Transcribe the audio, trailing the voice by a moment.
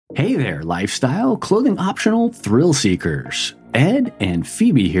Hey there, lifestyle, clothing optional thrill seekers. Ed and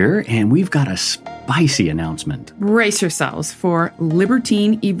Phoebe here, and we've got a spicy announcement. Brace yourselves for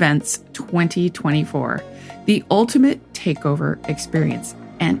Libertine Events 2024, the ultimate takeover experience,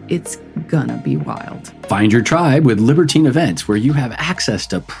 and it's gonna be wild. Find your tribe with Libertine Events, where you have access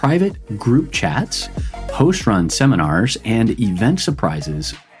to private group chats, host-run seminars, and event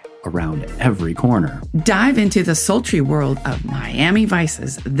surprises around every corner. Dive into the sultry world of Miami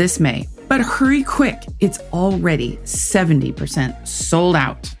Vices this May, but hurry quick, it's already 70% sold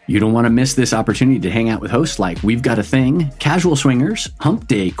out. You don't want to miss this opportunity to hang out with hosts like We've Got a Thing, Casual Swingers, Hump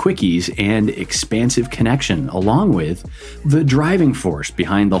Day Quickies, and Expansive Connection, along with the driving force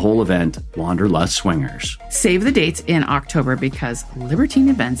behind the whole event, Wanderlust Swingers. Save the dates in October because Libertine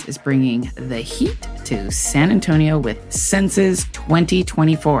Events is bringing the heat to San Antonio with Senses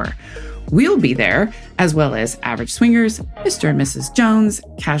 2024. We'll be there, as well as Average Swingers, Mr. and Mrs. Jones,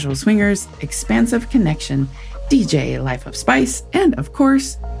 Casual Swingers, Expansive Connection, DJ Life of Spice, and of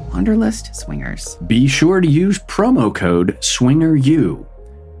course, Wanderlust Swingers. Be sure to use promo code SWINGERU,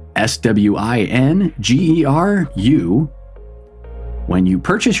 SWINGERU, when you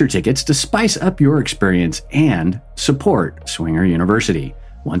purchase your tickets to spice up your experience and support Swinger University.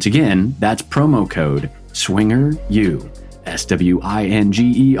 Once again, that's promo code SWINGERU,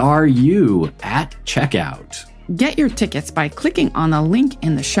 SWINGERU at checkout. Get your tickets by clicking on the link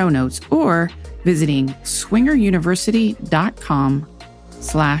in the show notes or visiting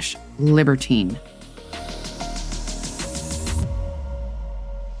swingeruniversity.com/libertine.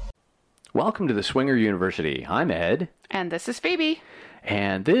 Welcome to the Swinger University. I'm Ed. And this is Phoebe.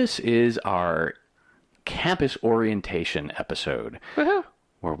 And this is our campus orientation episode. Woohoo!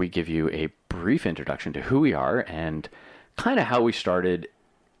 Where we give you a brief introduction to who we are and kind of how we started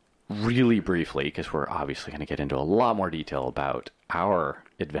really briefly, because we're obviously going to get into a lot more detail about our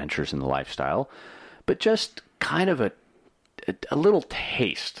adventures in the lifestyle, but just kind of a little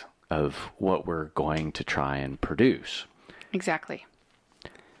taste of what we're going to try and produce. Exactly.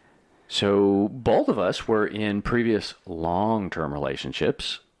 So both of us were in previous long-term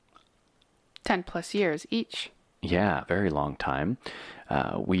relationships. 10 plus years each. Yeah, very long time.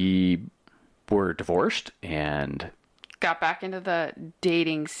 We were divorced and got back into the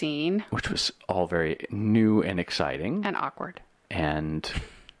dating scene, which was all very new and exciting and awkward and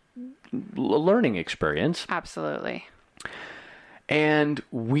a learning experience. Absolutely. And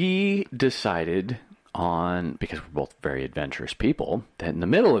we decided on, because we're both very adventurous people, that in the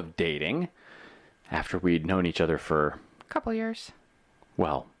middle of dating, after we'd known each other for a couple years,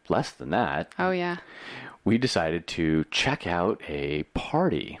 well, less than that. Oh yeah. We decided to check out a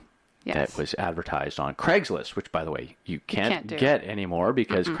party that was advertised on Craigslist, which, by the way, you can't get anymore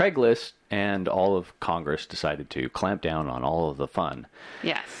because Craigslist and all of Congress decided to clamp down on all of the fun.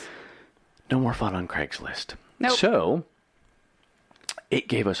 Yes. No more fun on Craigslist. Nope. So it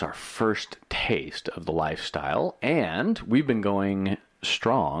gave us our first taste of the lifestyle, and we've been going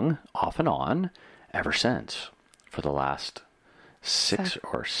strong off and on ever since for the last 6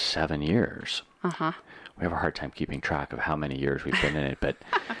 or 7 years. Uh-huh. We have a hard time keeping track of how many years we've been in it, but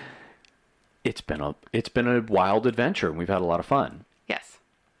it's been a wild adventure, and we've had a lot of fun. Yes.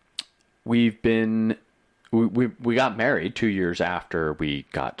 We got married 2 years after we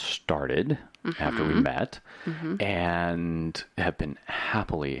got started, after we met, and have been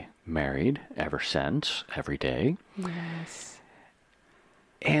happily married ever since, every day. Yes.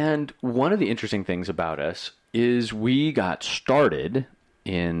 And one of the interesting things about us is we got started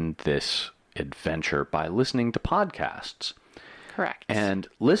in this adventure by listening to podcasts. Correct. And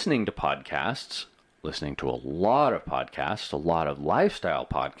listening to podcasts, listening to a lot of podcasts, a lot of lifestyle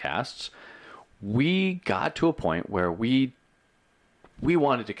podcasts, we got to a point where we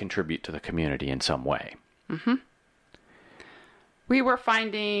wanted to contribute to the community in some way. Mm-hmm. We were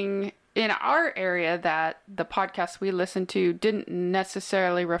finding in our area that the podcasts we listened to didn't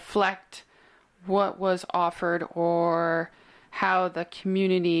necessarily reflect what was offered or how the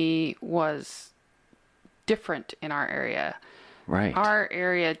community was different in our area. Right. Our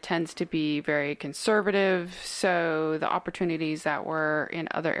area tends to be very conservative, so the opportunities that were in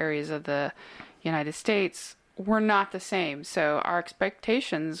other areas of the United States were not the same. So our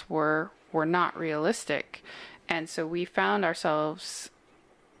expectations were not realistic. And so we found ourselves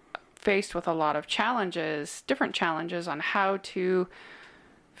faced with a lot of challenges, different challenges on how to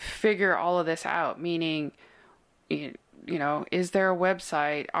figure all of this out, meaning, you know, is there a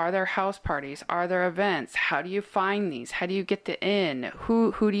website? Are there house parties? Are there events? How do you find these? How do you get the in?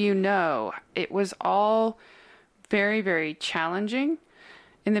 Who do you know? It was all very, very challenging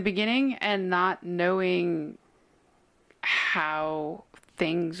in the beginning, and not knowing how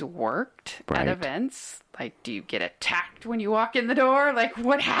things worked Right. at events. Like, do you get attacked when you walk in the door? Like,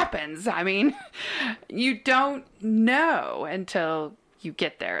 what happens? I mean, you don't know until you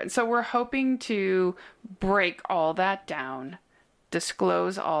get there. And so we're hoping to break all that down,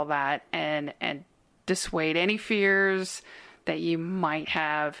 disclose all that, and dissuade any fears that you might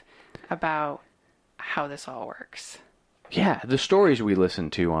have about how this all works. Yeah, the stories we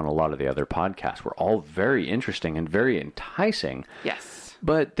listened to on a lot of the other podcasts were all very interesting and very enticing. Yes.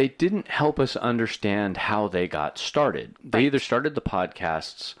 But they didn't help us understand how they got started. They either started the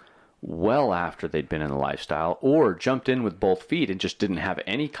podcasts well after they'd been in the lifestyle or jumped in with both feet and just didn't have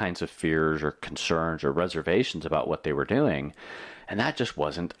any kinds of fears or concerns or reservations about what they were doing. And that just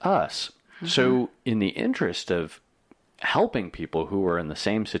wasn't us. Mm-hmm. So in the interest of helping people who were in the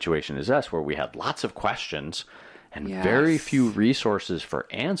same situation as us, where we had lots of questions and very few resources for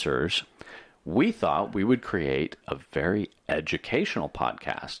answers, we thought we would create a very educational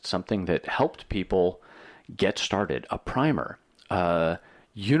podcast, something that helped people get started, a primer, a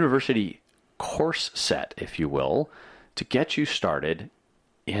university course set, if you will, to get you started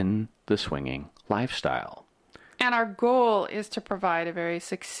in the swinging lifestyle. And our goal is to provide a very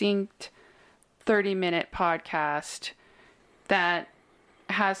succinct 30-minute podcast that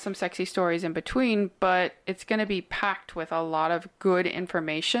has some sexy stories in between, but it's going to be packed with a lot of good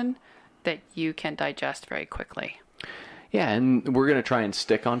information that you can digest very quickly. Yeah, and we're going to try and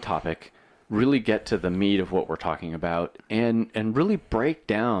stick on topic, really get to the meat of what we're talking about, and really break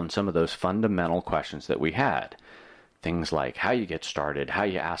down some of those fundamental questions that we had. Things like how you get started, how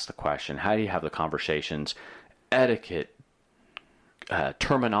you ask the question, how you have the conversations, etiquette,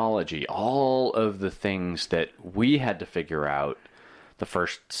 terminology, all of the things that we had to figure out the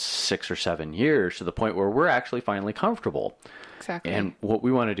first 6 or 7 years to the point where we're actually finally comfortable. Exactly. And what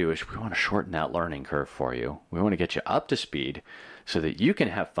we want to do is we want to shorten that learning curve for you. We want to get you up to speed so that you can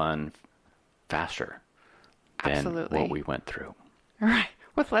have fun faster than what we went through. Right.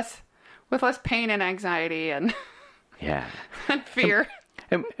 With less pain and anxiety and yeah. and fear.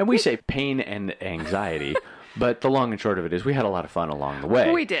 And we say pain and anxiety, but the long and short of it is we had a lot of fun along the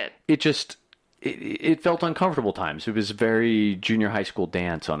way. We did. It felt uncomfortable times. It was very junior high school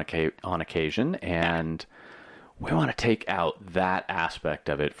dance on occasion, and we want to take out that aspect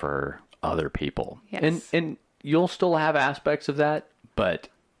of it for other people. Yes. And you'll still have aspects of that, but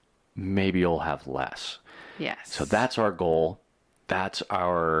maybe you'll have less. Yes. So that's our goal. That's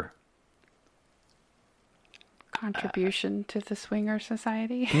our contribution to the Swinger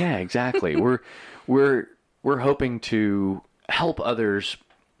Society. Yeah, exactly. We're hoping to help others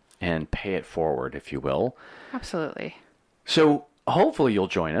and pay it forward, if you will. Absolutely. So hopefully you'll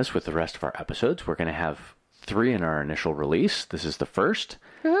join us with the rest of our episodes. We're going to have 3 in our initial release. This is the first.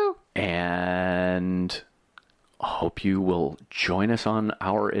 Woohoo! And hope you will join us on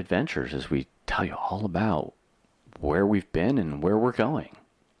our adventures as we tell you all about where we've been and where we're going.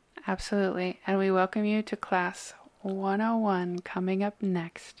 Absolutely. And we welcome you to Class 101 coming up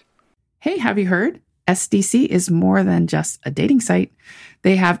next. Hey, have you heard? SDC is more than just a dating site.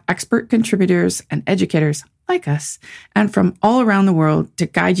 They have expert contributors and educators like us and from all around the world to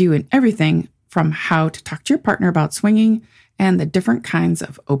guide you in everything from how to talk to your partner about swinging and the different kinds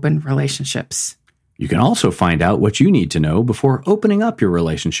of open relationships. You can also find out what you need to know before opening up your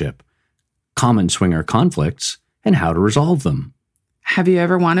relationship, common swinger conflicts, and how to resolve them. Have you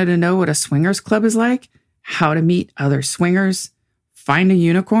ever wanted to know what a swingers club is like? How to meet other swingers? Find a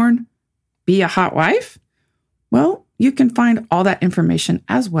unicorn? Be a hot wife? Well, you can find all that information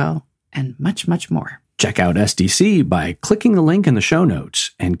as well and much, much more. Check out SDC by clicking the link in the show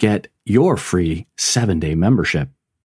notes and get your free 7-day membership.